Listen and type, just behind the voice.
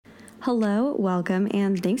Hello, welcome,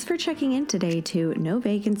 and thanks for checking in today to No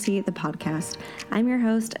Vacancy, the podcast. I'm your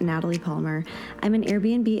host, Natalie Palmer. I'm an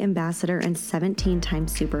Airbnb ambassador and 17-time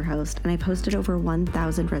superhost, and I've hosted over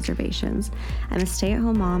 1,000 reservations. I'm a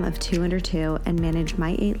stay-at-home mom of 2 under 2 and manage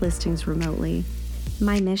my 8 listings remotely.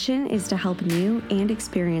 My mission is to help new and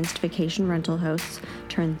experienced vacation rental hosts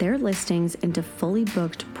turn their listings into fully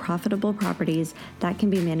booked, profitable properties that can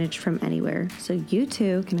be managed from anywhere, so you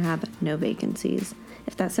too can have no vacancies.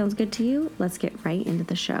 If that sounds good to you, let's get right into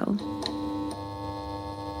the show.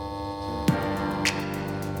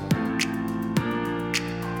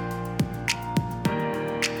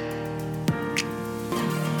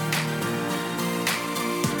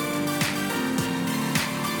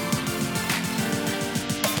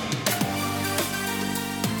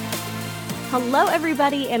 Hello,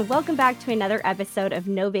 everybody, and welcome back to another episode of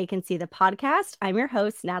No Vacancy, the podcast. I'm your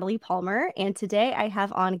host, Natalie Palmer, and today I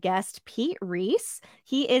have on guest Pete Reese.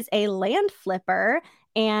 He is a land flipper,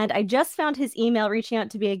 and I just found his email reaching out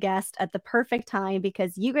to be a guest at the perfect time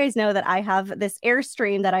because you guys know that I have this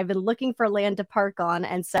Airstream that I've been looking for land to park on,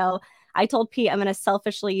 and so I told Pete I'm going to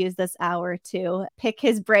selfishly use this hour to pick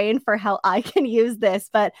his brain for how I can use this,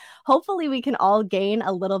 but hopefully we can all gain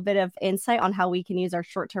a little bit of insight on how we can use our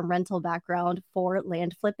short-term rental background for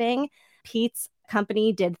land flipping. Pete's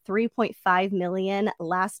company did 3.5 million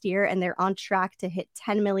last year, and they're on track to hit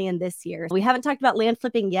 10 million this year. We haven't talked about land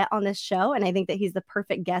flipping yet on this show, and I think that he's the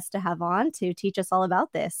perfect guest to have on to teach us all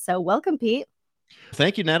about this. So welcome, Pete.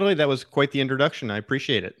 Thank you, Natalie. That was quite the introduction. I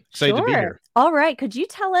appreciate it. Excited to be here. All right. Could you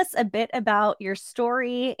tell us a bit about your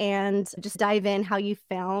story and just dive in how you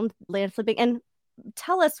found land flipping and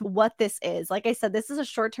tell us what this is? Like I said, this is a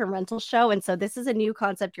short-term rental show. And so this is a new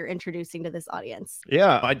concept you're introducing to this audience.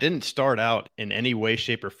 Yeah, I didn't start out in any way,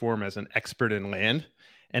 shape, or form as an expert in land,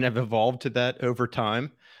 and I've evolved to that over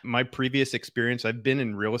time. My previous experience, I've been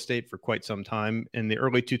in real estate for quite some time. In the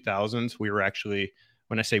early 2000s, we were actually,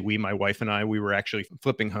 when I say we, my wife and I, we were actually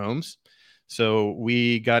flipping homes. So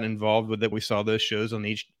we got involved with it. We saw those shows on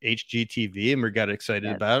HGTV and we got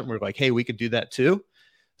excited about it. And we're like, hey, we could do that too.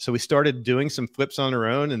 So we started doing some flips on our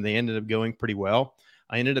own and they ended up going pretty well.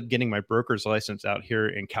 I ended up getting my broker's license out here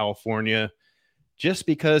in California just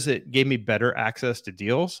because it gave me better access to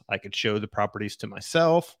deals. I could show the properties to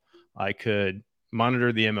myself. I could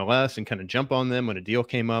monitor the MLS and kind of jump on them when a deal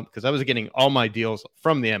came up because I was getting all my deals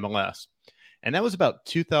from the MLS. And that was about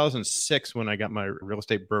 2006 when I got my real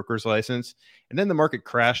estate broker's license. And then the market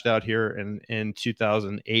crashed out here in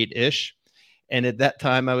 2008-ish. And at that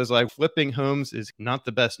time, I was like, flipping homes is not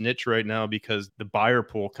the best niche right now because the buyer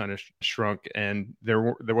pool kind of shrunk and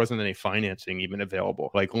there wasn't any financing even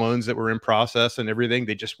available. Like loans that were in process and everything,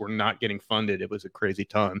 they just were not getting funded. It was a crazy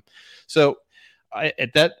time. So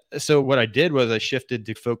what I did was I shifted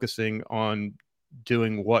to focusing on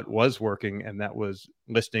doing what was working, and that was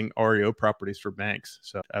listing REO properties for banks.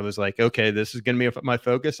 So I was like, okay, this is going to be my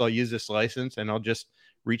focus. I'll use this license and I'll just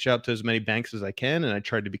reach out to as many banks as I can. And I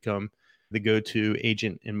tried to become the go-to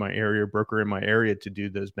agent in my area, broker in my area to do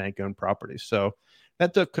those bank-owned properties. So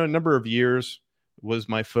that took a number of years, was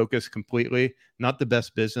my focus completely. Not the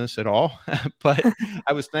best business at all, but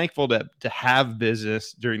I was thankful to have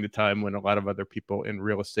business during the time when a lot of other people in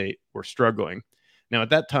real estate were struggling. Now, at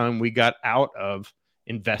that time, we got out of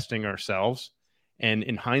investing ourselves. And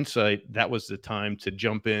in hindsight, that was the time to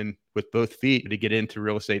jump in with both feet to get into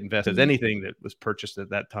real estate investment. Anything that was purchased at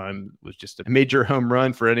that time was just a major home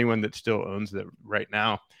run for anyone that still owns it right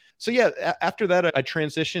now. So yeah, after that, I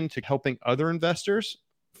transitioned to helping other investors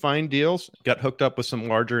find deals, got hooked up with some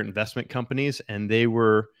larger investment companies, and they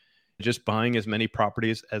were just buying as many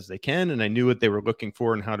properties as they can. And I knew what they were looking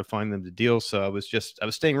for and how to find them the deals. So I was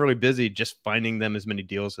staying really busy, just finding them as many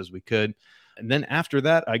deals as we could. And then after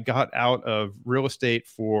that, I got out of real estate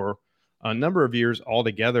for a number of years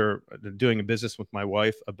altogether, doing a business with my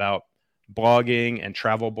wife about blogging and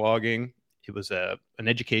travel blogging. It was an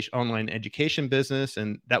online education business,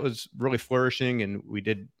 and that was really flourishing, and we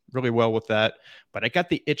did really well with that. But I got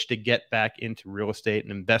the itch to get back into real estate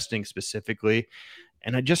and investing specifically.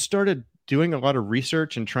 And I just started doing a lot of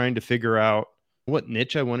research and trying to figure out what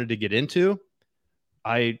niche I wanted to get into.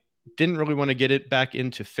 I didn't really want to get it back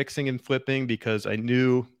into fixing and flipping because I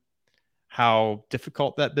knew how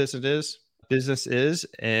difficult that business is,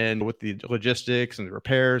 and with the logistics and the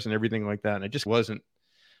repairs and everything like that. And I just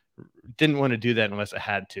didn't want to do that unless I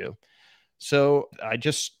had to. So I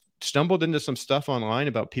just stumbled into some stuff online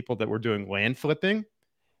about people that were doing land flipping.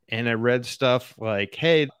 And I read stuff like,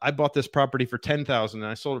 hey, I bought this property for $10,000 and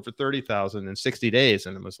I sold it for $30,000 in 60 days.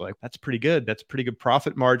 And I was like, that's pretty good. That's a pretty good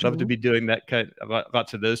profit margin. I'd love to be doing that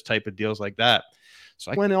lots of those type of deals like that.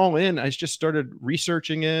 So I went all in. I just started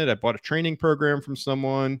researching it. I bought a training program from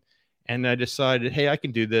someone and I decided, hey, I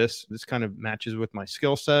can do this. This kind of matches with my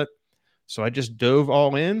skill set. So I just dove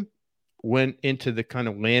all in, went into the kind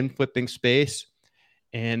of land flipping space.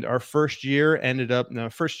 And our first year ended up, now,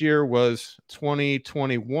 first year was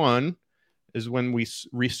 2021 is when we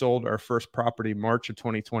resold our first property, March of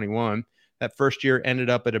 2021. That first year ended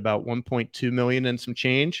up at about 1.2 million and some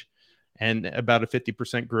change and about a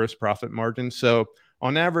 50% gross profit margin. So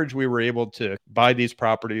on average, we were able to buy these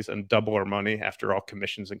properties and double our money after all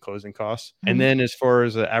commissions and closing costs. And then as far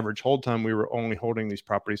as the average hold time, we were only holding these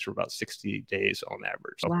properties for about 60 days on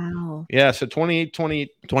average. So, Wow. yeah. So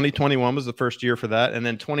 2021 was the first year for that. And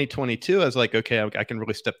then 2022, I was like, okay, I can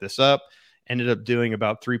really step this up. Ended up doing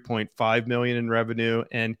about 3.5 million in revenue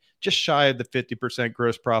and just shy of the 50%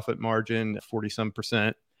 gross profit margin, 40 some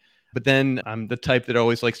percent. But then I'm the type that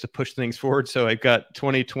always likes to push things forward. So I've got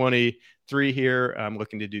 2023 here. I'm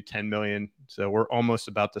looking to do 10 million. So we're almost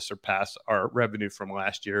about to surpass our revenue from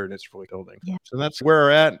last year, and it's really building. Yeah. So that's where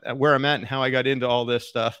I'm at and how I got into all this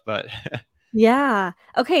stuff. But Yeah.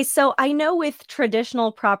 Okay. So I know with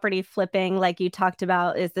traditional property flipping, like you talked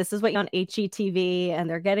about, is this is what you on HGTV and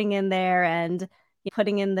they're getting in there and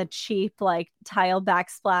putting in the cheap like tile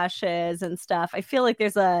backsplashes and stuff. I feel like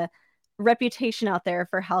there's a reputation out there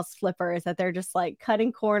for house flippers that they're just like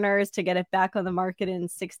cutting corners to get it back on the market in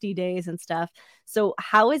 60 days and stuff. So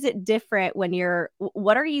how is it different when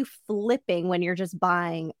what are you flipping when you're just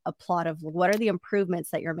buying a plot of, what are the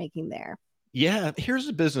improvements that you're making there? yeah, here's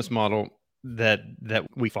a business model that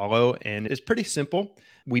we follow, and it's pretty simple.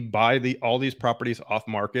 We buy all these properties off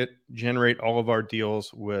market, generate all of our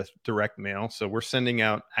deals with direct mail. So we're sending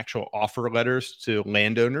out actual offer letters to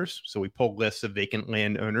landowners. So we pull lists of vacant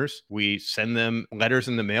landowners. We send them letters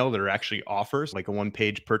in the mail that are actually offers, like a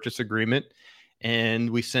one-page purchase agreement. And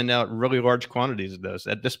we send out really large quantities of those.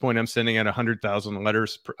 At this point, I'm sending out 100,000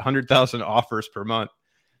 letters, 100,000 offers per month.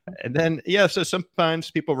 And then, yeah, so sometimes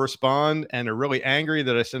people respond and are really angry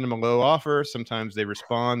that I send them a low offer. Sometimes they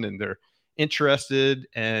respond and they're interested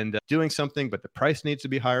and doing something, but the price needs to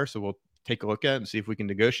be higher. So we'll take a look at it and see if we can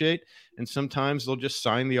negotiate. And sometimes they'll just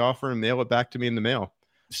sign the offer and mail it back to me in the mail.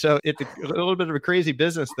 So it's a little bit of a crazy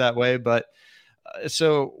business that way. But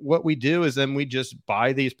so what we do is then we just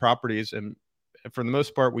buy these properties. And for the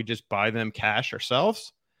most part, we just buy them cash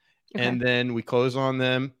ourselves. Okay. And then we close on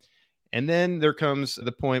them. And then there comes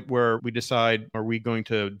the point where we decide, are we going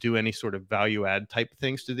to do any sort of value add type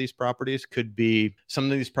things to these properties? Could be some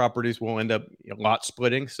of these properties will end up lot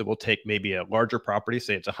splitting. So we'll take maybe a larger property,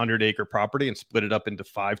 say it's a 100-acre property, and split it up into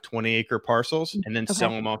 5 20-acre parcels and then sell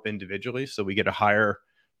them off individually. So we get a higher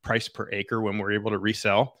price per acre when we're able to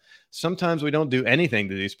resell. Sometimes we don't do anything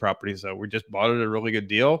to these properties, though. We just bought it at a really good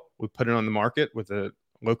deal. We put it on the market with a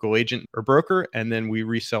local agent or broker, and then we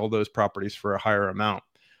resell those properties for a higher amount.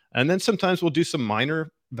 And then sometimes we'll do some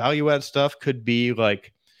minor value add stuff. Could be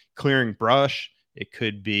like clearing brush. It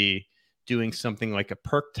could be doing something like a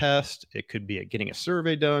perk test. It could be getting a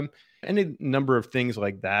survey done. Any number of things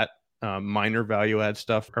like that. Minor value add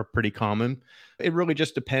stuff are pretty common. It really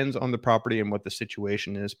just depends on the property and what the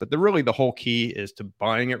situation is. But the whole key is to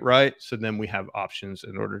buying it right. So then we have options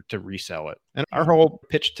in order to resell it. And our whole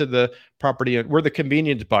pitch to the property, we're the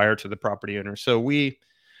convenience buyer to the property owner. So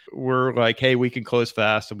we're like, hey, we can close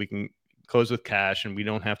fast and we can close with cash and we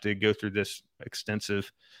don't have to go through this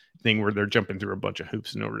extensive thing where they're jumping through a bunch of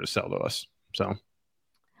hoops in order to sell to us. So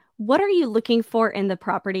what are you looking for in the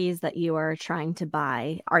properties that you are trying to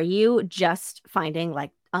buy? Are you just finding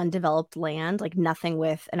like undeveloped land, like nothing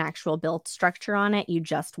with an actual built structure on it? You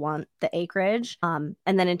just want the acreage. And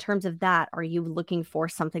then in terms of that, are you looking for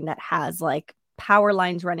something that has like power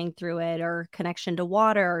lines running through it or connection to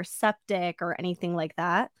water or septic or anything like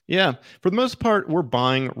that? yeah, for the most part, we're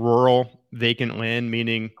buying rural vacant land,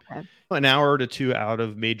 meaning Okay. an hour to two out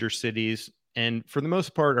of major cities. And for the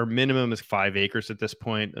most part, our minimum is 5 acres at this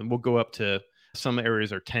point, and we'll go up to some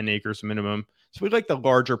areas are 10 acres minimum. So we like the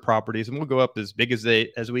larger properties, and we'll go up as big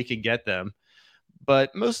as we can get them.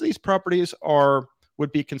 But most of these properties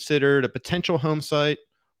would be considered a potential home site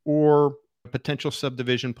or a potential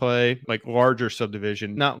subdivision play, like larger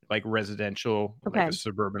subdivision, not like residential, like a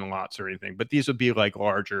suburban lots or anything. But these would be like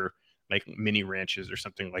larger, like mini ranches or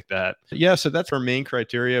something like that. Yeah, so that's our main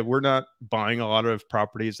criteria. We're not buying a lot of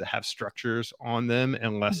properties that have structures on them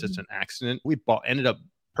unless it's an accident. Ended up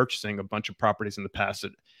purchasing a bunch of properties in the past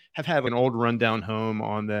that have had an old rundown home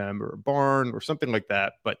on them or a barn or something like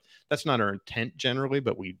that. But that's not our intent generally,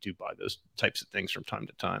 but we do buy those types of things from time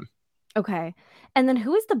to time. Okay. And then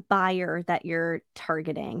who is the buyer that you're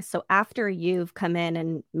targeting? So after you've come in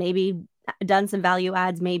and maybe done some value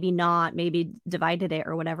adds, maybe not, maybe divided it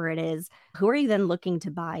or whatever it is. Who are you then looking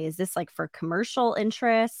to buy? Is this like for commercial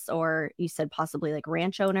interests, or you said possibly like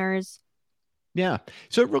ranch owners? Yeah.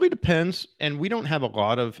 So it really depends. And we don't have a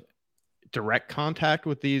lot of direct contact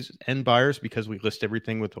with these end buyers because we list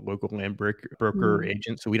everything with the local land broker or Mm,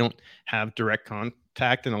 agent. So we don't have direct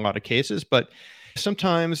contact in a lot of cases. But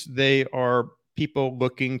sometimes they are people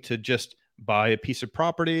looking to just buy a piece of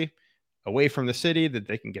property away from the city that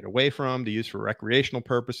they can get away from to use for recreational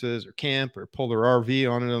purposes or camp or pull their RV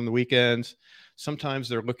on it on the weekends. Sometimes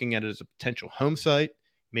they're looking at it as a potential home site,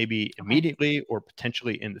 maybe okay. immediately or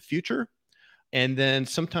potentially in the future. And then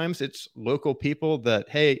sometimes it's local people that,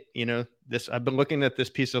 hey, this, I've been looking at this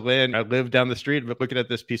piece of land. I live down the street, but looking at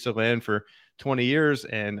this piece of land for 20 years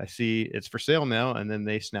and I see it's for sale now. And then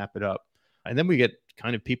they snap it up. And then we get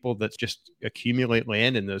kind of people that just accumulate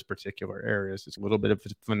land in those particular areas. It's a little bit of a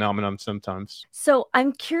phenomenon sometimes. So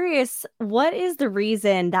I'm curious, what is the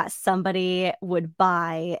reason that somebody would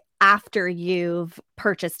buy after you've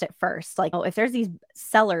purchased it first? Like, oh, if there's these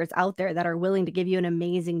sellers out there that are willing to give you an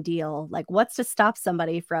amazing deal, like what's to stop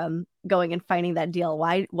somebody from going and finding that deal?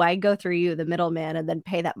 Why go through you, the middleman, and then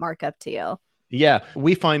pay that markup to you? Yeah,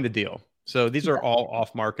 we find the deal. So these are Yeah. all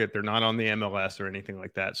off market. They're not on the MLS or anything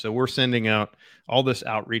like that. So we're sending out all this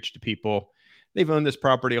outreach to people. They've owned this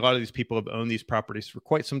property. A lot of these people have owned these properties for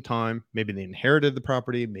quite some time. Maybe they inherited the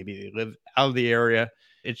property. Maybe they live out of the area.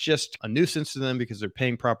 It's just a nuisance to them because they're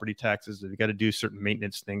paying property taxes. They've got to do certain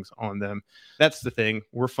maintenance things on them. That's the thing.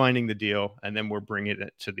 We're finding the deal and then we're bringing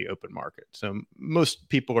it to the open market. So most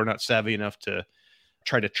people are not savvy enough to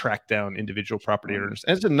try to track down individual property owners.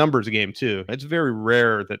 And it's a numbers game too. It's very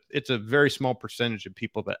rare that it's a very small percentage of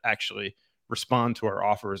people that actually respond to our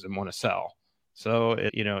offers and want to sell. So,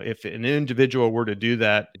 if an individual were to do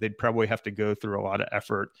that, they'd probably have to go through a lot of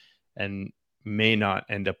effort and may not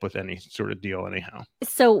end up with any sort of deal anyhow.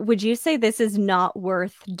 So would you say this is not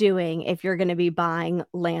worth doing if you're going to be buying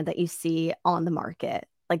land that you see on the market?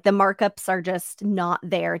 Like the markups are just not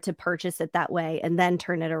there to purchase it that way and then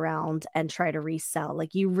turn it around and try to resell.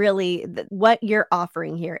 Like you really, what you're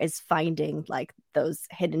offering here is finding like those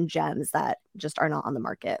hidden gems that just are not on the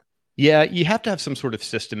market. Yeah, you have to have some sort of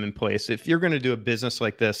system in place. If you're going to do a business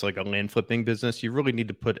like this, like a land flipping business, you really need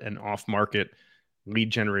to put an off market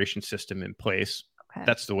lead generation system in place. Okay.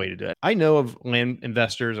 That's the way to do it. I know of land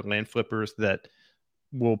investors and land flippers that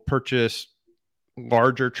will purchase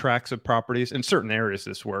larger tracts of properties in certain areas.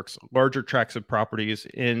 This works larger tracts of properties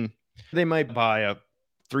in, they might buy a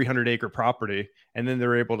 300-acre property and then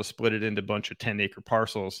they're able to split it into a bunch of 10-acre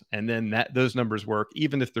parcels. And then those numbers work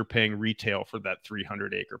even if they're paying retail for that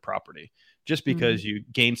 300-acre property, just Mm. because you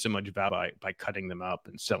gain so much value by cutting them up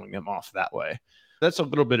and selling them off that way. That's a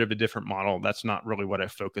little bit of a different model. That's not really what I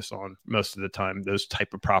focus on most of the time, those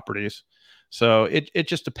type of properties. So it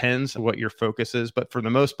just depends what your focus is. But for the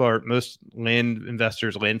most part, most land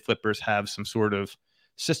investors, land flippers have some sort of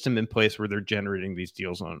system in place where they're generating these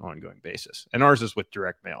deals on an ongoing basis. And ours is with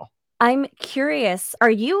direct mail. I'm curious,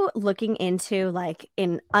 are you looking into like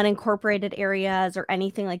in unincorporated areas or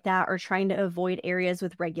anything like that, or trying to avoid areas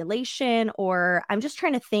with regulation? Or I'm just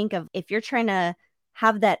trying to think of if you're trying to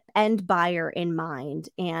have that end buyer in mind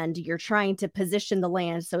and you're trying to position the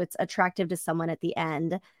land so it's attractive to someone at the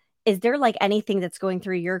end. Is there like anything that's going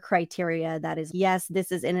through your criteria that is, yes,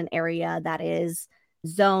 this is in an area that is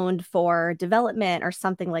zoned for development or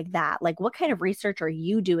something like that? Like, what kind of research are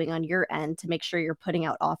you doing on your end to make sure you're putting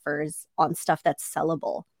out offers on stuff that's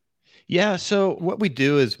sellable? Yeah. So what we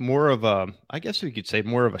do is more of a, I guess we could say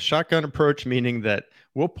more of a shotgun approach, meaning that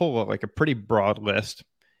we'll pull like a pretty broad list.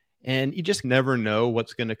 And you just never know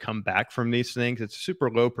what's going to come back from these things. It's a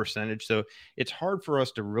super low percentage. So it's hard for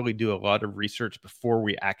us to really do a lot of research before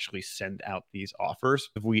we actually send out these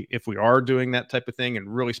offers. If we are doing that type of thing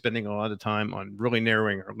and really spending a lot of time on really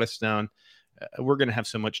narrowing our list down, we're going to have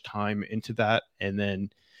so much time into that. And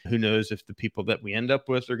then who knows if the people that we end up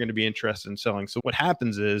with are going to be interested in selling. So what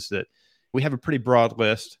happens is that we have a pretty broad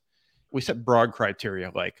list. We set broad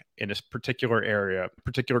criteria, like in a particular area,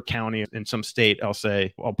 particular county in some state.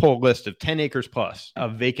 I'll pull a list of 10 acres plus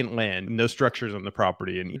of vacant land, no structures on the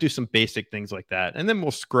property, and you do some basic things like that. And then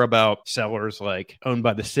we'll scrub out sellers like owned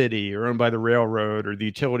by the city or owned by the railroad or the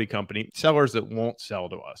utility company, sellers that won't sell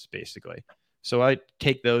to us, basically. So I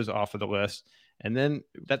take those off of the list. And then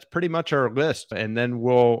that's pretty much our list. And then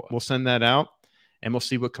we'll send that out and we'll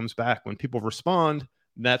see what comes back. When people respond,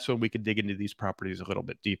 that's when we could dig into these properties a little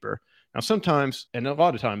bit deeper. Now, sometimes, and a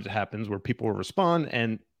lot of times it happens where people will respond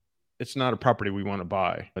and it's not a property we want to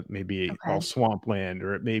buy. It may be all Okay. swampland,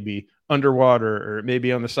 or it may be underwater, or it may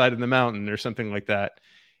be on the side of the mountain or something like that.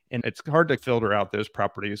 And it's hard to filter out those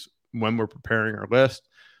properties when we're preparing our list.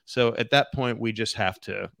 So at that point, we just have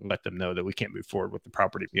to let them know that we can't move forward with the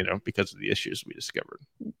property, because of the issues we discovered.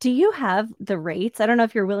 Do you have the rates? I don't know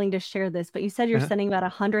if you're willing to share this, but you said you're Uh-huh. sending about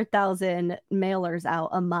 100,000 mailers out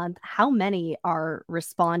a month. How many are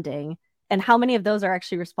responding? And how many of those are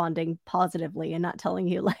actually responding positively and not telling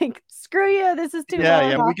you, like, screw you, this is too Yeah, low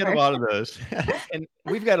yeah, an we get a offer? lot of those. And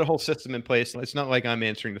we've got a whole system in place. It's not like I'm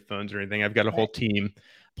answering the phones or anything. I've got a whole Right. team.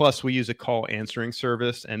 Plus, we use a call answering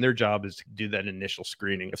service, and their job is to do that initial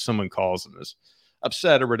screening. If someone calls and is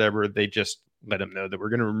upset or whatever, they just let them know that we're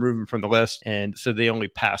going to remove them from the list. And so they only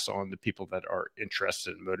pass on the people that are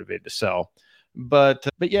interested and motivated to sell. But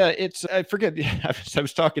yeah, I forget. I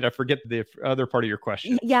was talking. I forget the other part of your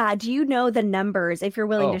question. Yeah. Do you know the numbers, if you're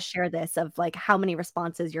willing to Oh, share this, of like how many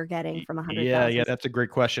responses you're getting from Yeah, 100,000? yeah, that's a great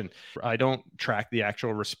question. I don't track the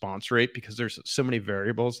actual response rate because there's so many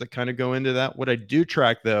variables that kind of go into that. What I do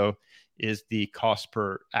track though is the cost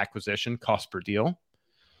per acquisition, cost per deal. Okay.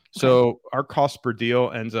 So our cost per deal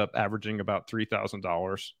ends up averaging about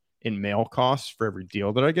 $3,000 in mail costs for every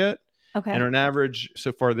deal that I get. And Okay. on average,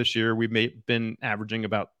 so far this year, been averaging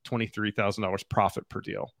about $23,000 profit per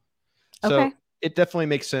deal. So Okay. it definitely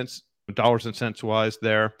makes sense, dollars and cents wise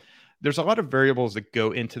there. There's a lot of variables that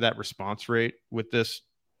go into that response rate with this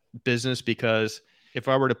business because if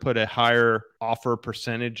I were to put a higher offer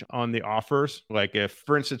percentage on the offers, like if,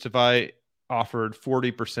 for instance, if I offered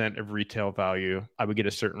 40% of retail value, I would get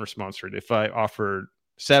a certain response rate. If I offered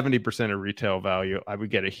 70% of retail value, I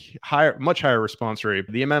would get much higher response rate.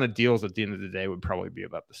 The amount of deals at the end of the day would probably be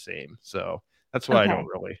about the same. So that's why I don't Okay.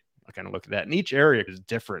 really kind of look at that. And each area is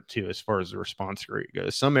different too, as far as the response rate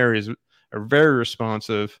goes. Some areas are very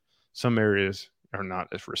responsive. Some areas are not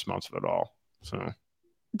as responsive at all. So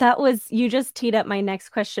You just teed up my next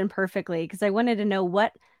question perfectly because I wanted to know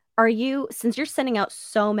since you're sending out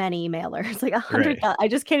so many mailers, like right. 100,000, I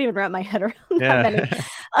just can't even wrap my head around that many. Yeah.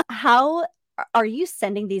 How are you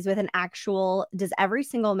sending these with does every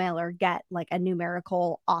single mailer get like a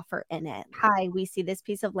numerical offer in it? Hi, we see this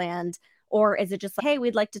piece of land. Or is it just like, hey,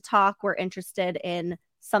 we'd like to talk. We're interested in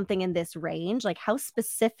something in this range. Like, how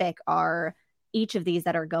specific are each of these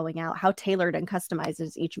that are going out? How tailored and customized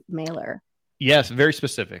is each mailer? Yes, very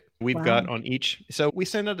specific. We've got Wow. on each. So we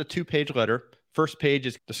send out a 2-page letter. First page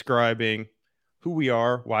is describing who we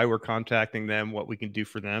are, why we're contacting them, what we can do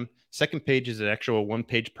for them. Second page is an actual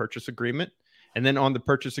 1-page purchase agreement. And then on the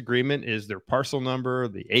purchase agreement is their parcel number,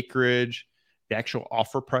 the acreage, the actual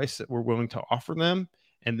offer price that we're willing to offer them,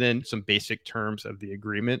 and then some basic terms of the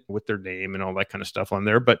agreement with their name and all that kind of stuff on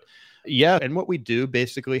there. But yeah, and what we do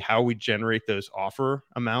basically, how we generate those offer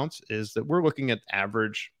amounts is that we're looking at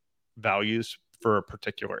average values for a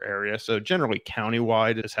particular area. So generally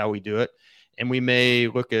countywide is how we do it. And we may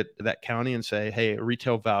look at that county and say, hey, a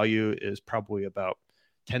retail value is probably about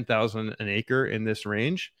 10,000 an acre in this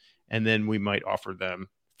range. And then we might offer them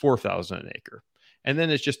 4,000 an acre. And then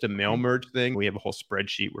it's just a mail Okay. merge thing. We have a whole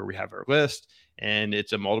spreadsheet where we have our list and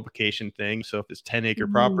it's a multiplication thing. So if it's 10-acre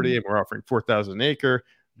Mhm. property and we're offering 4,000 an acre,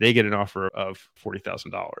 they get an offer of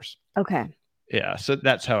 $40,000. Okay. Yeah, so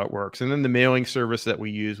that's how it works. And then the mailing service that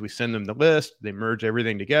we use, we send them the list, they merge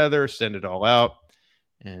everything together, send it all out.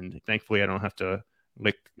 And thankfully, I don't have to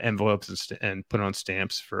lick envelopes and put on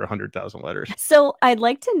stamps for 100,000 letters. So I'd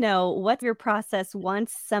like to know what's your process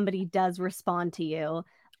once somebody does respond to you.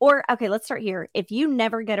 Or, okay, let's start here. If you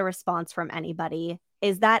never get a response from anybody,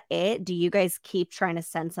 is that it? Do you guys keep trying to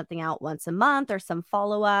send something out once a month or some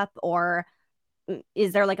follow up? Or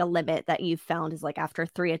is there like a limit that you've found is like after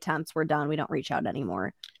 3 attempts, we're done, we don't reach out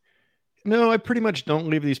anymore? No, I pretty much don't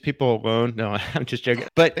leave these people alone. No, I'm just joking.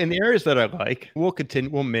 But in the areas that I like,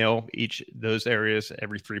 we'll mail each those areas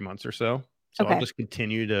every 3 months or so. So I'll Okay. just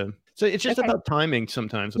continue to. So it's just Okay. about timing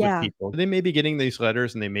sometimes with Yeah. people. They may be getting these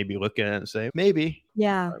letters and they may be looking at it and say,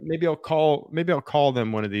 Yeah. maybe I'll call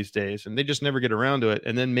them one of these days. And they just never get around to it.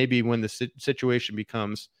 And then maybe when the situation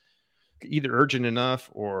becomes either urgent enough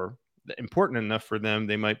or important enough for them,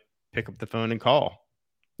 they might pick up the phone and call.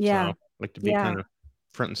 So I Yeah. like to be Yeah. kind of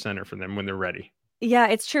front and center for them when they're ready. Yeah,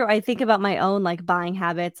 it's true. I think about my own like buying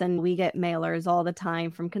habits, and we get mailers all the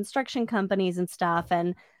time from construction companies and stuff.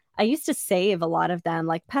 And I used to save a lot of them,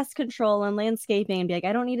 like pest control and landscaping, and be like,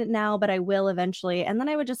 I don't need it now, but I will eventually. And then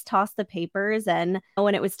I would just toss the papers. And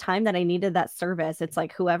when it was time that I needed that service, it's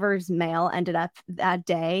like whoever's mail ended up that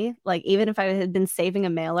day, like even if I had been saving a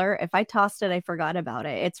mailer, if I tossed it, I forgot about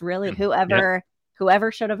it. It's really Yep.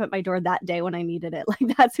 whoever showed up at my door that day when I needed it.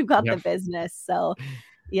 Like that's who got the Yep. business. So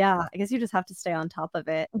yeah, I guess you just have to stay on top of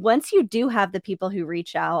it. Once you do have the people who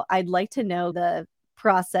reach out, I'd like to know the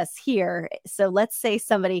process here. So let's say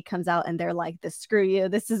somebody comes out and they're like, "This screw you,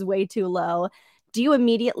 this is way too low." Do you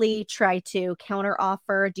immediately try to counter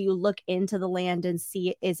offer? Do you look into the land and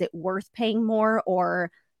see, is it worth paying more?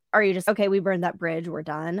 Or are you just, okay, we burned that bridge, we're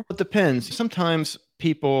done? It depends. Sometimes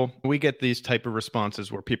we get these type of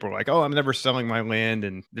responses where people are like, oh, I'm never selling my land.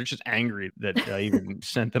 And they're just angry that I even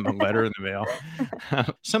sent them a letter in the mail.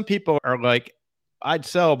 Some people are like, I'd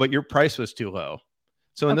sell, but your price was too low.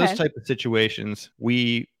 So in those Okay. type of situations,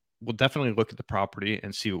 we will definitely look at the property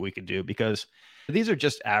and see what we can do, because these are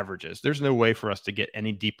just averages. There's no way for us to get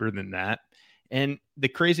any deeper than that. And the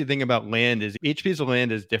crazy thing about land is each piece of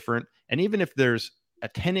land is different. And even if there's a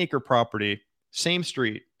 10-acre property, same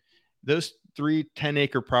street, those 3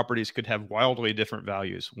 10-acre properties could have wildly different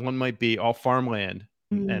values. One might be all farmland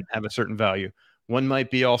and Mm. have a certain value. One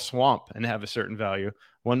might be all swamp and have a certain value.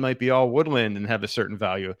 One might be all woodland and have a certain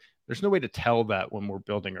value. There's no way to tell that when we're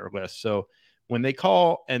building our list. So when they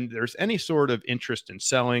call and there's any sort of interest in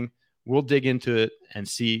selling, we'll dig into it and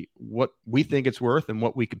see what we think it's worth and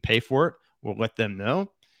what we could pay for it. We'll let them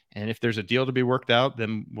know. And if there's a deal to be worked out,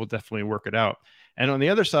 then we'll definitely work it out. And on the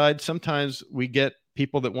other side, sometimes we get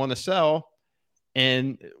people that want to sell.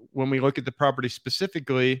 And when we look at the property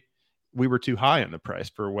specifically, we were too high on the price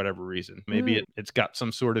for whatever reason. Maybe Mm. it's got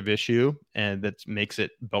some sort of issue and that makes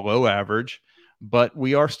it below average, but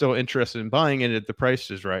we are still interested in buying it if the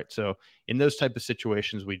price is right. So in those type of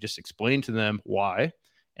situations, we just explain to them why.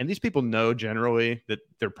 And these people know generally that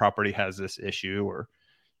their property has this issue, or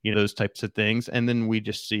those types of things. And then we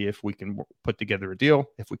just see if we can put together a deal.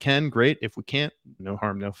 If we can, great. If we can't, no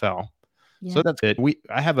harm, no foul. Yeah. So that's it.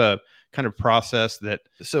 I have a kind of process that,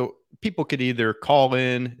 so people could either call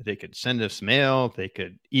in, they could send us mail, they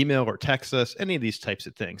could email or text us, any of these types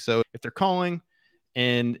of things. So if they're calling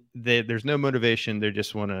and there's no motivation, they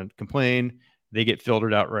just want to complain, they get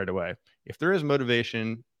filtered out right away. If there is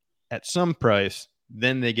motivation at some price,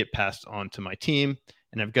 then they get passed on to my team.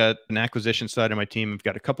 And I've got an acquisition side of my team. I've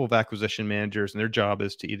got a couple of acquisition managers, and their job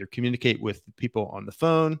is to either communicate with people on the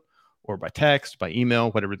phone or by text, by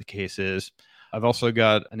email, whatever the case is. I've also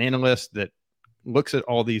got an analyst that looks at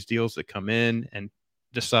all these deals that come in and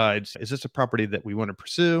decides, is this a property that we want to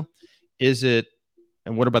pursue? Is it,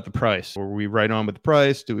 and what about the price? Are we right on with the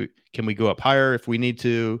price? Can we go up higher if we need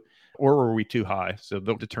to? Or are we too high? So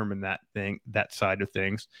they'll determine that side of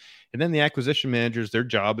things. And then the acquisition managers, their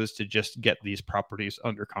job is to just get these properties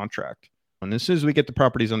under contract. And as soon as we get the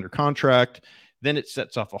properties under contract, then it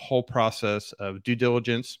sets off a whole process of due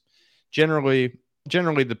diligence. Generally,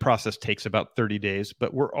 the process takes about 30 days,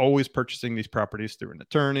 but we're always purchasing these properties through an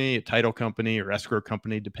attorney, a title company, or escrow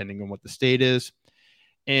company, depending on what the state is.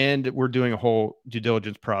 And we're doing a whole due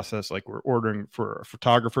diligence process. Like, we're ordering for a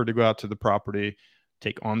photographer to go out to the property,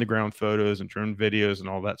 take on the ground photos and drone videos and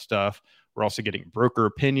all that stuff. We're also getting broker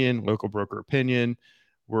opinion, local broker opinion.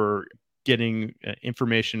 We're getting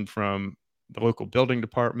information from the local building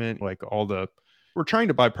department, we're trying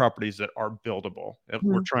to buy properties that are buildable.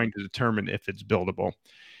 We're Mm. trying to determine if it's buildable.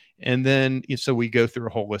 And then, so we go through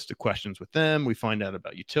a whole list of questions with them. We find out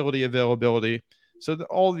about utility availability. So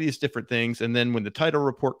all these different things. And then when the title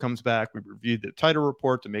report comes back, we review the title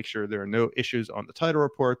report to make sure there are no issues on the title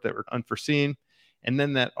report that were unforeseen. And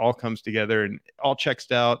then that all comes together and all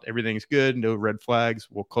checks out. Everything's good. No red flags.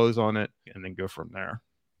 We'll close on it and then go from there.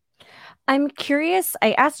 I'm curious.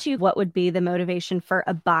 I asked you what would be the motivation for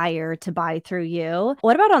a buyer to buy through you.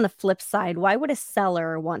 What about on the flip side? Why would a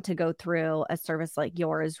seller want to go through a service like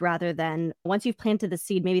yours rather than, once you've planted the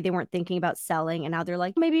seed, maybe they weren't thinking about selling and now they're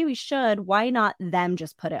like, maybe we should. Why not them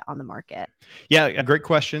just put it on the market? Yeah, a great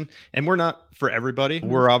question. And we're not for everybody. Mhm.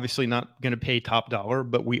 We're obviously not going to pay top dollar,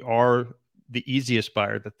 but we are the easiest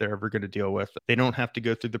buyer that they're ever going to deal with. They don't have to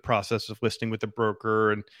go through the process of listing with a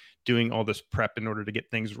broker and doing all this prep in order to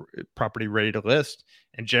get things property ready to list.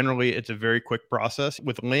 And generally, it's a very quick process.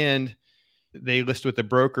 With land, they list with a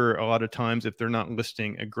broker a lot of times. If they're not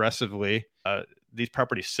listing aggressively, these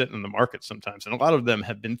properties sit in the market sometimes. And a lot of them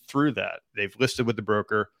have been through that. They've listed with the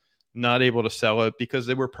broker, not able to sell it because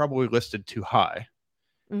they were probably listed too high.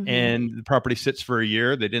 Mhm. And the property sits for a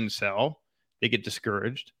year, they didn't sell, they get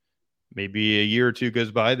discouraged. Maybe a year or two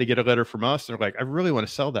goes by, they get a letter from us. They're like, I really want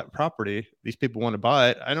to sell that property. These people want to buy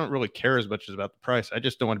it. I don't really care as much as about the price. I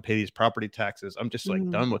just don't want to pay these property taxes. I'm just like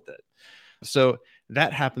Mhm. done with it. So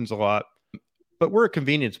that happens a lot. But we're a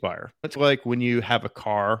convenience buyer. It's like when you have a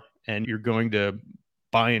car and you're going to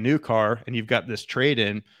buy a new car and you've got this trade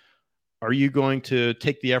in. Are you going to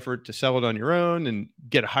take the effort to sell it on your own and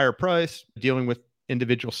get a higher price, dealing with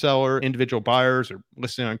individual buyers, or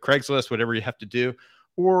listing on Craigslist, whatever you have to do?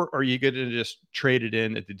 Or are you going to just trade it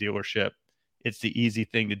in at the dealership? It's the easy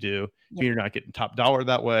thing to do. Yeah. You're not getting top dollar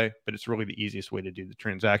that way, but it's really the easiest way to do the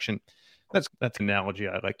transaction. That's an analogy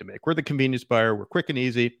I like to make. We're the convenience buyer. We're quick and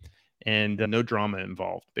easy, and no drama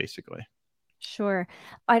involved, basically. Sure.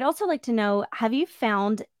 I'd also like to know, have you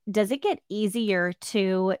found, does it get easier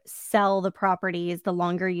to sell the properties the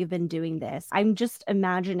longer you've been doing this? I'm just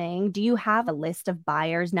imagining, do you have a list of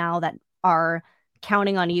buyers now that are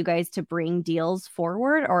counting on you guys to bring deals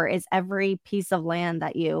forward, or is every piece of land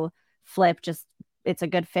that you flip just it's a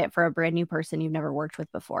good fit for a brand new person you've never worked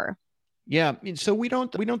with before? Yeah, I mean, so we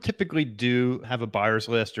don't typically do have a buyer's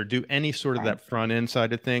list or do any sort of Okay. that front end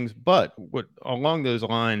side of things, but what along those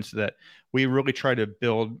lines that we really try to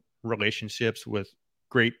build relationships with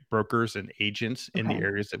great brokers and agents in the Okay.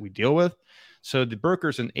 areas that we deal with. So the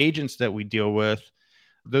brokers and agents that we deal with,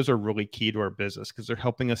 those are really key to our business because they're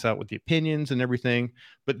helping us out with the opinions and everything.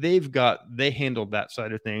 But they handled that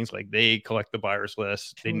side of things. Like they collect the buyers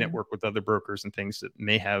list, they Sure. network with other brokers and things that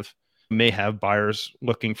may have buyers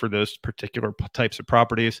looking for those particular types of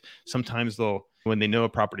properties. Sometimes when they know a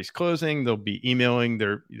property's closing, they'll be emailing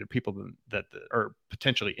their either people that are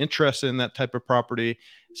potentially interested in that type of property.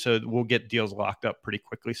 So we'll get deals locked up pretty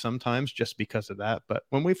quickly sometimes just because of that. But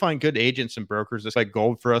when we find good agents and brokers, it's like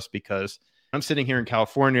gold for us because I'm sitting here in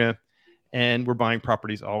California and we're buying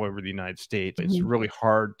properties all over the United States. It's Mhm. really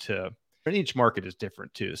hard to, and each market is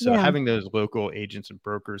different too. So Yeah. having those local agents and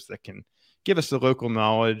brokers that can give us the local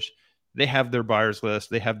knowledge, they have their buyers list,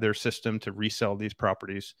 they have their system to resell these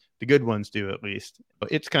properties. The good ones do at least.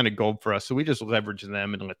 But it's kind of gold for us. So we just leverage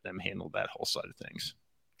them and let them handle that whole side of things.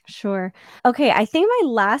 Sure. Okay, I think my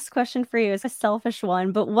last question for you is a selfish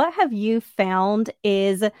one, but what have you found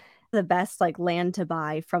is the best like land to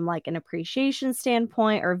buy from like an appreciation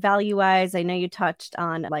standpoint or value wise? I know you touched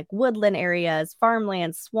on like woodland areas,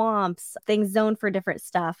 farmland, swamps, things zoned for different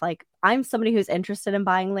stuff. Like I'm somebody who's interested in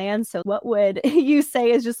buying land, so what would you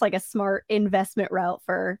say is just like a smart investment route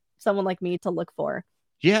for someone like me to look for?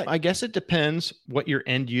 Yeah, I guess it depends what your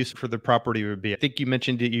end use for the property would be. I think you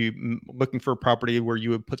mentioned that looking for a property where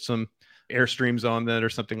you would put some airstreams on that or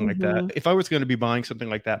something like that. Mhm. If I was going to be buying something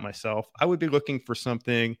like that myself, I would be looking for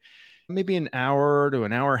something maybe an hour to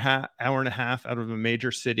an hour and a half out of a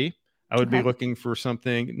major city. I would be Okay. looking for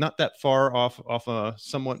something not that far off a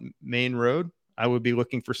somewhat main road. I would be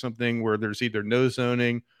looking for something where there's either no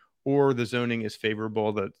zoning or the zoning is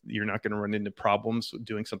favorable that you're not going to run into problems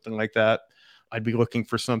doing something like that. I'd be looking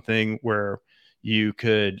for something where you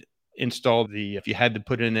could install if you had to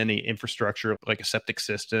put in any infrastructure like a septic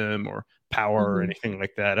system or power or Mhm. anything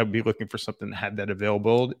like that, I'd be looking for something that had that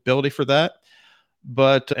availability for that.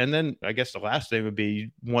 But and then I guess the last thing would be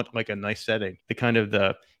you want like a nice setting, the kind of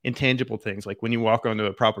the intangible things like when you walk onto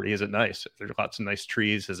a property, is it nice? There's lots of nice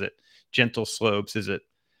trees. Is it gentle slopes? Is it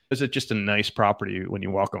just a nice property when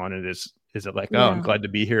you walk on it? Is it like, oh, I'm Yeah. glad to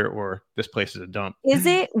be here, or this place is a dump?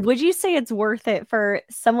 Would you say it's worth it for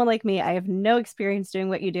someone like me? I have no experience doing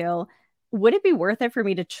what you do. Would it be worth it for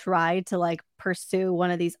me to try to like pursue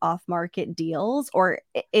one of these off-market deals? Or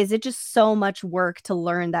is it just so much work to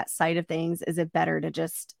learn that side of things? Is it better to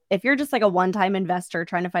just, if you're just like a one-time investor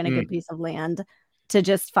trying to find a good piece of land, to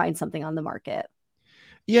just find something on the market?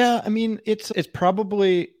 Yeah, I mean, it's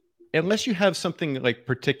probably unless you have something like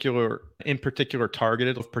particular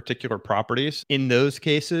targeted of particular properties. In those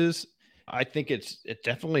cases, I think it's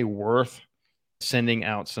definitely worth sending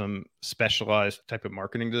out some specialized type of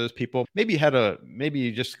marketing to those people. Maybe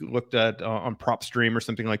you just looked at on PropStream or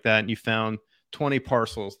something like that, and you found 20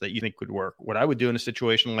 parcels that you think would work. What I would do in a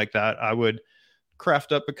situation like that, I would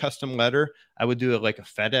craft up a custom letter. I would do it like a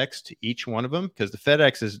FedEx to each one of them because the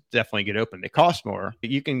FedEx is definitely get open. They cost more. They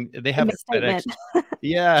A have a FedEx. misstatement.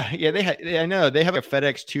 Yeah, yeah, I know they have a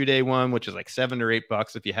FedEx 2-day one, which is like $7 or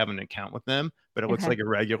 $8 if you have an account with them, but it looks Okay. like a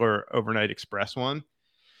regular overnight express one.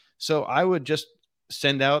 So I would just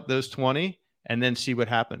send out those 20 and then see what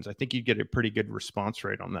happens. I think you'd get a pretty good response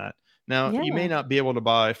rate on that. Now, you may Yeah. not be able to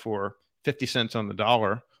buy for 50 cents on the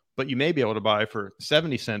dollar, but you may be able to buy for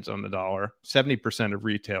 70 cents on the dollar, 70% of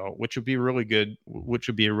retail, which would be really good, which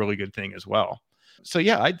would be a really good thing as well. So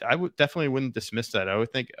yeah, I would definitely wouldn't dismiss that. I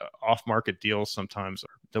would think off market deals sometimes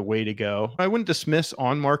are the way to go. I wouldn't dismiss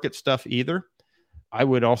on market stuff either. I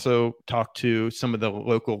would also talk to some of the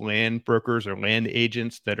local land brokers or land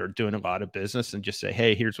agents that are doing a lot of business and just say,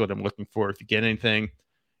 hey, here's what I'm looking for. If you get anything,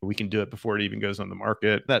 we can do it before it even goes on the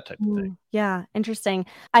market, that type of thing. Yeah, interesting.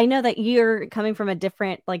 I know that you're coming from a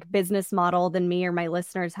different like business model than me or my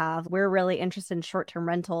listeners have. We're really interested in short-term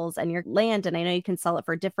rentals and your land, and I know you can sell it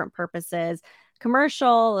for different purposes,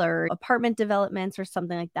 commercial or apartment developments or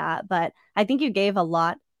something like that. But I think you gave a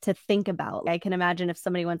lot to think about. I can imagine if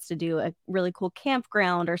somebody wants to do a really cool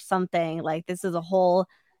campground or something, like this is a whole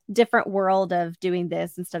different world of doing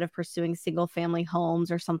this instead of pursuing single family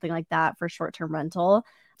homes or something like that for short-term rental.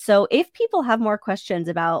 So if people have more questions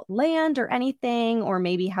about land or anything, or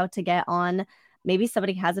maybe how to get on, maybe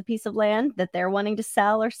somebody has a piece of land that they're wanting to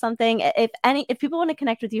sell or something. If people want to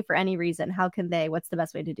connect with you for any reason, how can they? What's the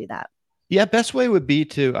best way to do that? Yeah, best way would be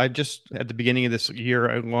to, I just, at the beginning of this year,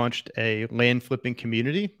 I launched a land flipping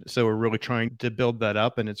community. So we're really trying to build that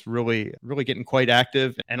up, and it's really, really getting quite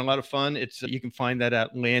active and a lot of fun. You can find that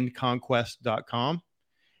at landconquest.com.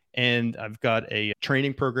 And I've got a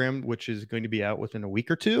training program, which is going to be out within a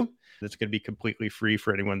week or two. That's going to be completely free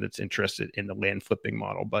for anyone that's interested in the land flipping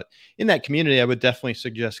model. But in that community, I would definitely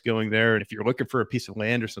suggest going there. And if you're looking for a piece of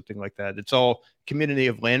land or something like that, it's all community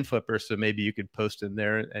of land flippers. So maybe you could post in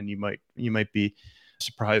there, and you might be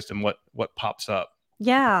surprised in what pops up.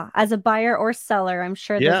 Yeah, as a buyer or seller, I'm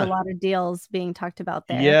sure there's a Yeah. lot of deals being talked about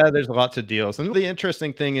there. Yeah, there's lots of deals. And the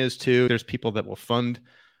interesting thing is too, there's people that will fund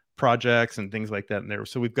projects and things like that in there.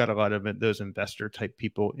 So we've got a lot of those investor type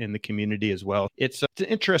people in the community as well. It's an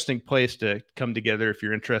interesting place to come together if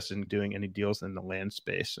you're interested in doing any deals in the land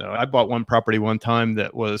space. So I bought one property one time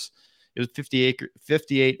it was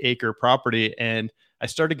 58 acre property, and I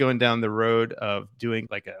started going down the road of doing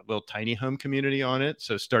like a little tiny home community on it.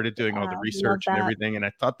 So started doing all the Love research and that. everything, and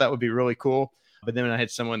I thought that would be really cool. But then when I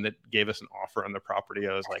had someone that gave us an offer on the property,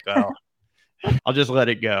 I was like, oh, I'll just let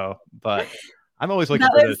it go. But I'm always looking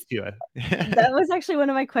That for those was too. that was actually one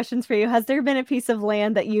of my questions for you. Has there been a piece of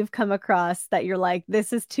land that you've come across that you're like,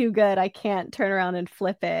 this is too good, I can't turn around and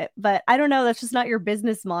flip it? But I don't know, that's just not your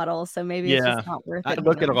business model, so maybe it's just Yeah. not worth I it. Who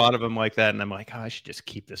look at a knows? lot of them like that, and I'm like, oh, I should just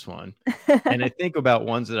keep this one. And I think about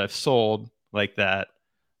ones that I've sold like that.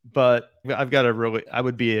 But I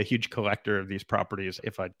would be a huge collector of these properties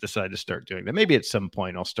if I decide to start doing that. Maybe at some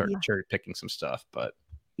point I'll start Yeah. cherry picking some stuff, but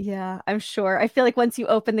Yeah, I'm sure. I feel like once you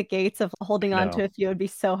open the gates of holding on to no. a few, it'd be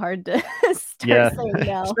so hard to start Yeah. saying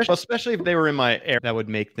no. Especially if they were in my area, that would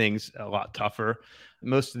make things a lot tougher.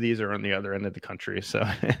 Most of these are on the other end of the country, so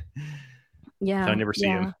so I Yeah, never see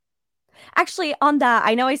them. yeah. Actually, on that,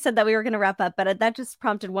 I know I said that we were going to wrap up, but that just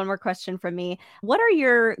prompted one more question from me. What are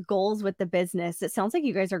your goals with the business? It sounds like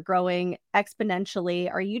you guys are growing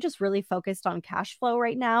exponentially. Are you just really focused on cash flow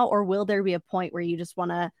right now, or will there be a point where you just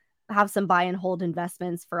want to have some buy and hold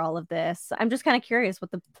investments for all of this? I'm just kind of curious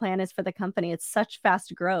what the plan is for the company. It's such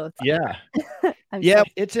fast growth. Yeah. I'm Yeah, so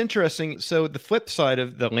it's interesting. So the flip side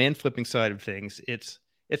of the land flipping side of things, it's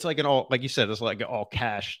like an all, like you said, it's like an all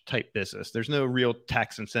cash type business. There's no real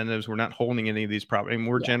tax incentives. We're not holding any of these properties. I mean,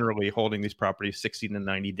 we're yeah. generally holding these properties 60 to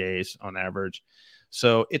 90 days on average.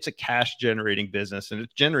 So it's a cash generating business, and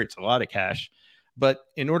it generates a lot of cash. But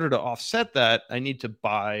in order to offset that, I need to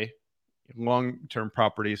buy long-term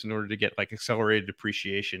properties in order to get like accelerated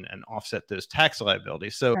depreciation and offset those tax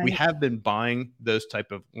liabilities. So we Right. have been buying those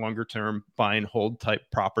type of longer-term buy and hold type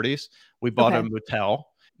properties. We bought a Okay. motel,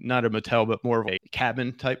 not a motel, but more of a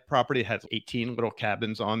cabin type property. It has 18 little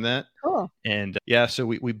cabins on that. Cool. And yeah, so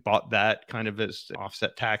we bought that kind of as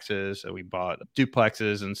offset taxes. So we bought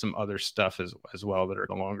duplexes and some other stuff as well that are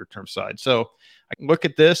the longer term side. So I can look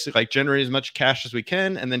at this, like generate as much cash as we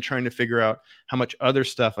can, and then trying to figure out how much other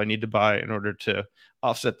stuff I need to buy in order to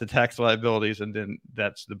offset the tax liabilities. And then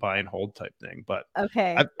that's the buy and hold type thing. But I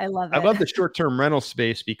Okay. I love I it. love the short term rental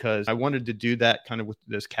space because I wanted to do that kind of with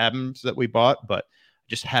those cabins that we bought, but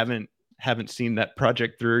just haven't seen that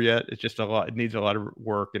project through yet. It's just a lot. It needs a lot of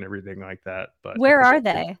work and everything like that. But Where are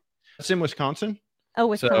they? it's in Wisconsin.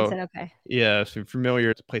 Oh, So Wisconsin. Okay. yeah, so familiar.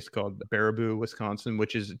 It's a place called Baraboo, Wisconsin,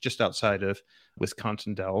 which is just outside of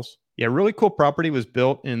Wisconsin Dells. Yeah, really cool property. Was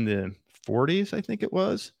built in the 40s, I think it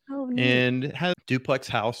was, Oh, neat. and it had a duplex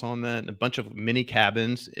house on that and a bunch of mini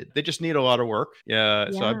cabins. They just need a lot of work.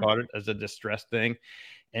 Yeah, so I Yeah. bought it as a distressed thing.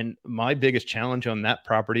 And my biggest challenge on that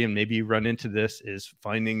property, and maybe you run into this, is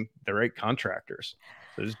finding the right contractors.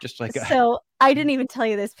 So it's just like, So I didn't even tell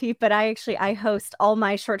you this, Pete, but I host all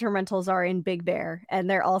my short-term rentals are in Big Bear, and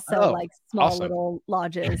they're also oh, like small awesome. little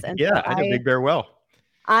lodges. And so Yeah, I know Big Bear well.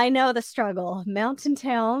 I know the struggle. Mountain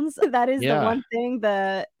towns, that is the Yeah. one thing,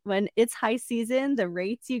 the when it's high season, the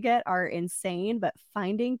rates you get are insane, but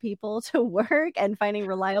finding people to work and finding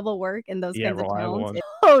reliable work in those Yeah, kinds of reliable towns ones. is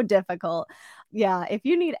so difficult. Yeah, if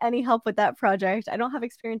you need any help with that project, I don't have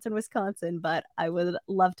experience in Wisconsin, but I would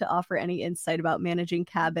love to offer any insight about managing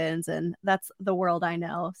cabins, and that's the world I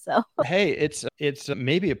know. So, Hey, it's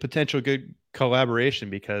maybe a potential good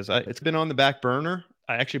collaboration because it's been on the back burner.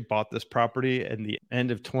 I actually bought this property in the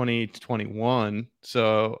end of 2021.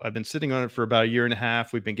 So I've been sitting on it for about a year and a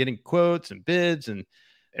half. We've been getting quotes and bids and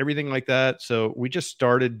everything like that. So we just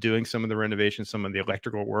started doing some of the renovations, some of the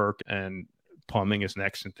electrical work, and plumbing is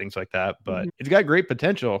next and things like that. But Mhm. it's got great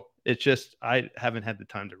potential. It's just I haven't had the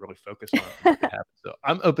time to really focus on it to make it happen. So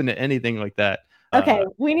I'm open to anything like that. Okay,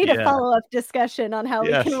 we need a Yeah. follow-up discussion on how we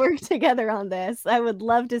can Yes. work together on this. I would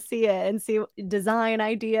love to see it and see design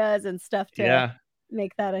ideas and stuff to Yeah.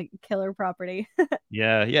 make that a killer property.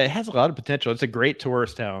 Yeah, yeah, it has a lot of potential. It's a great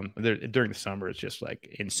tourist town. During the summer, it's just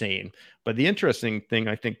like insane. But the interesting thing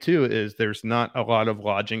I think too is there's not a lot of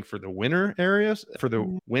lodging for the winter areas for the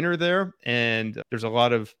Mm, winter there, and there's a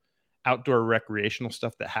lot of outdoor recreational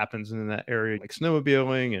stuff that happens in that area, like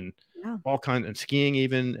snowmobiling and yeah. all kinds and skiing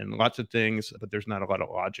even, and lots of things. But there's not a lot of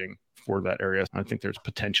lodging for that area. I think there's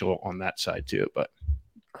potential on that side too. But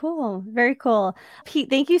Cool. Very cool. Pete,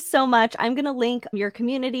 thank you so much. I'm going to link your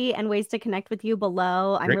community and ways to connect with you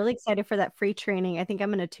below. I'm great, really excited for that free training. I think I'm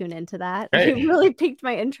going to tune into that. hey, You really piqued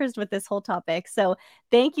my interest with this whole topic. So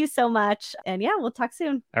thank you so much. And yeah, we'll talk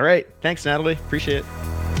soon. all right, thanks, Natalie. Appreciate it.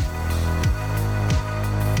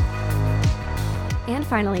 And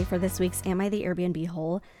finally, for this week's Am I the Airbnb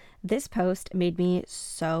Hole? This post made me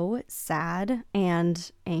so sad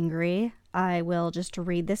and angry. I will just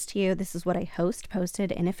read this to you. This is what a host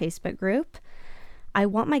posted in a Facebook group. I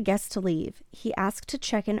want my guest to leave. He asked to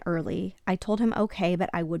check in early. I told him okay, but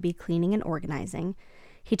I would be cleaning and organizing.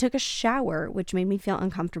 He took a shower, which made me feel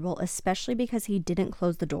uncomfortable, especially because he didn't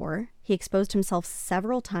close the door. He exposed himself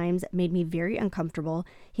several times, made me very uncomfortable.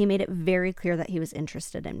 He made it very clear that he was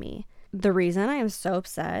interested in me. The reason I am so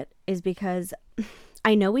upset is because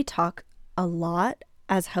I know we talk a lot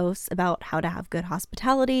as hosts about how to have good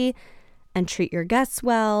hospitality and treat your guests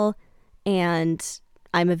well. And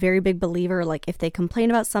I'm a very big believer, like if they complain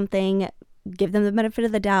about something, give them the benefit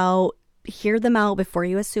of the doubt, hear them out before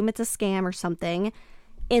you assume it's a scam or something.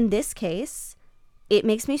 In this case, it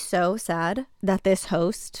makes me so sad that this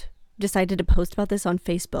host decided to post about this on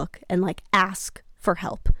Facebook and like ask for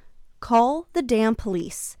help. Call the damn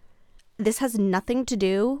police. This has nothing to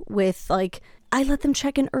do with like, I let them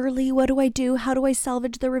check in early. What do I do? How do I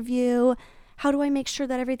salvage the review? How do I make sure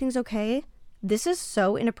that everything's okay? This is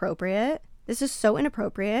so inappropriate. This is so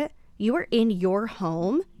inappropriate. You are in your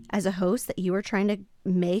home as a host that you are trying to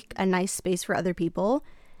make a nice space for other people,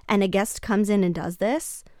 and a guest comes in and does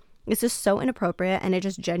this. This is so inappropriate, and it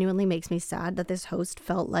just genuinely makes me sad that this host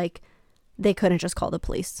felt like they couldn't just call the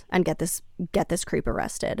police and get this creep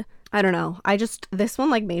arrested. I don't know. This one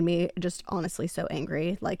like made me just honestly so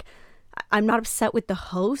angry. Like, I'm not upset with the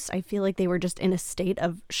host. I feel like they were just in a state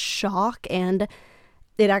of shock, and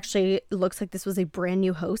it actually looks like this was a brand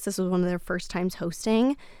new host. This was one of their first times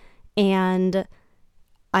hosting, and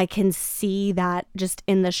I can see that just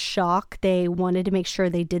in the shock, they wanted to make sure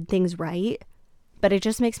they did things right. But it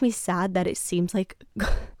just makes me sad that it seems like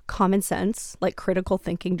common sense, like critical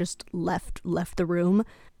thinking just left the room.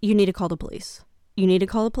 You need to call the police. You need to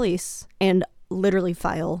call the police and literally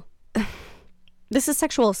file. This is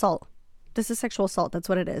sexual assault. This is sexual assault. That's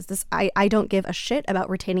what it is. I don't give a shit about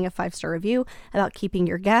retaining a 5-star review, about keeping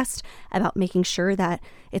your guest, about making sure that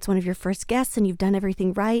it's one of your first guests and you've done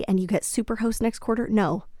everything right and you get super host next quarter.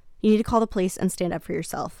 No, you need to call the police and stand up for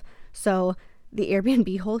yourself. So the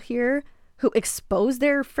Airbnb hole here who exposed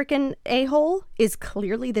their freaking a-hole is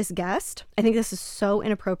clearly this guest. I think this is so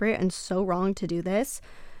inappropriate and so wrong to do this.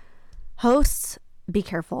 Hosts, be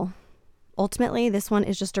careful. Ultimately, this one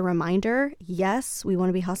is just a reminder. Yes, we want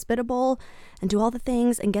to be hospitable and do all the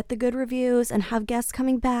things and get the good reviews and have guests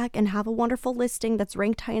coming back and have a wonderful listing that's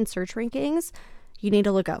ranked high in search rankings. You need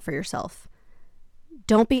to look out for yourself.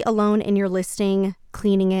 Don't be alone in your listing,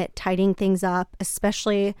 cleaning it, tidying things up,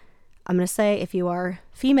 especially, I'm going to say, if you are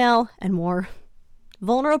female and more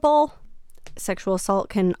vulnerable. Sexual assault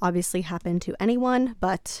can obviously happen to anyone,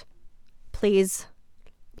 but please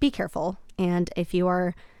be careful. And if you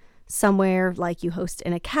are somewhere like you host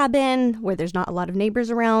in a cabin where there's not a lot of neighbors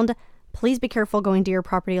around, please be careful going to your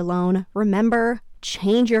property alone. Remember,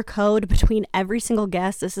 change your code between every single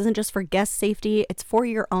guest. This isn't just for guest safety, it's for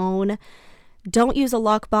your own. Don't use a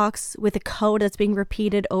lockbox with a code that's being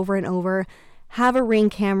repeated over and over. Have a Ring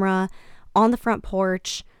camera on the front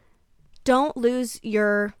porch. Don't lose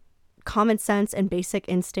your common sense and basic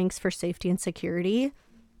instincts for safety and security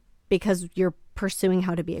because you're pursuing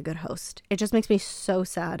how to be a good host. It just makes me so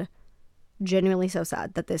sad, genuinely so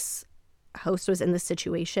sad, that this host was in this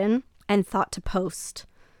situation and thought to post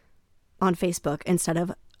on Facebook instead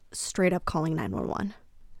of straight up calling 911.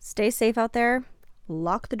 Stay safe out there.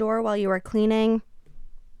 Lock the door while you are cleaning.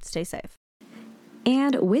 Stay safe.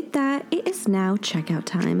 And with that, it is now checkout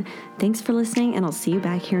time. Thanks for listening, and I'll see you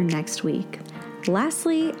back here next week.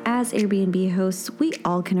 Lastly, as Airbnb hosts, we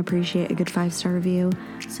all can appreciate a good 5-star review.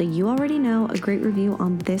 So you already know a great review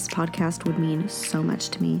on this podcast would mean so much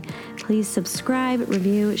to me. Please subscribe,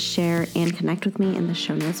 review, share, and connect with me in the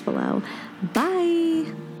show notes below.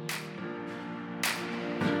 Bye!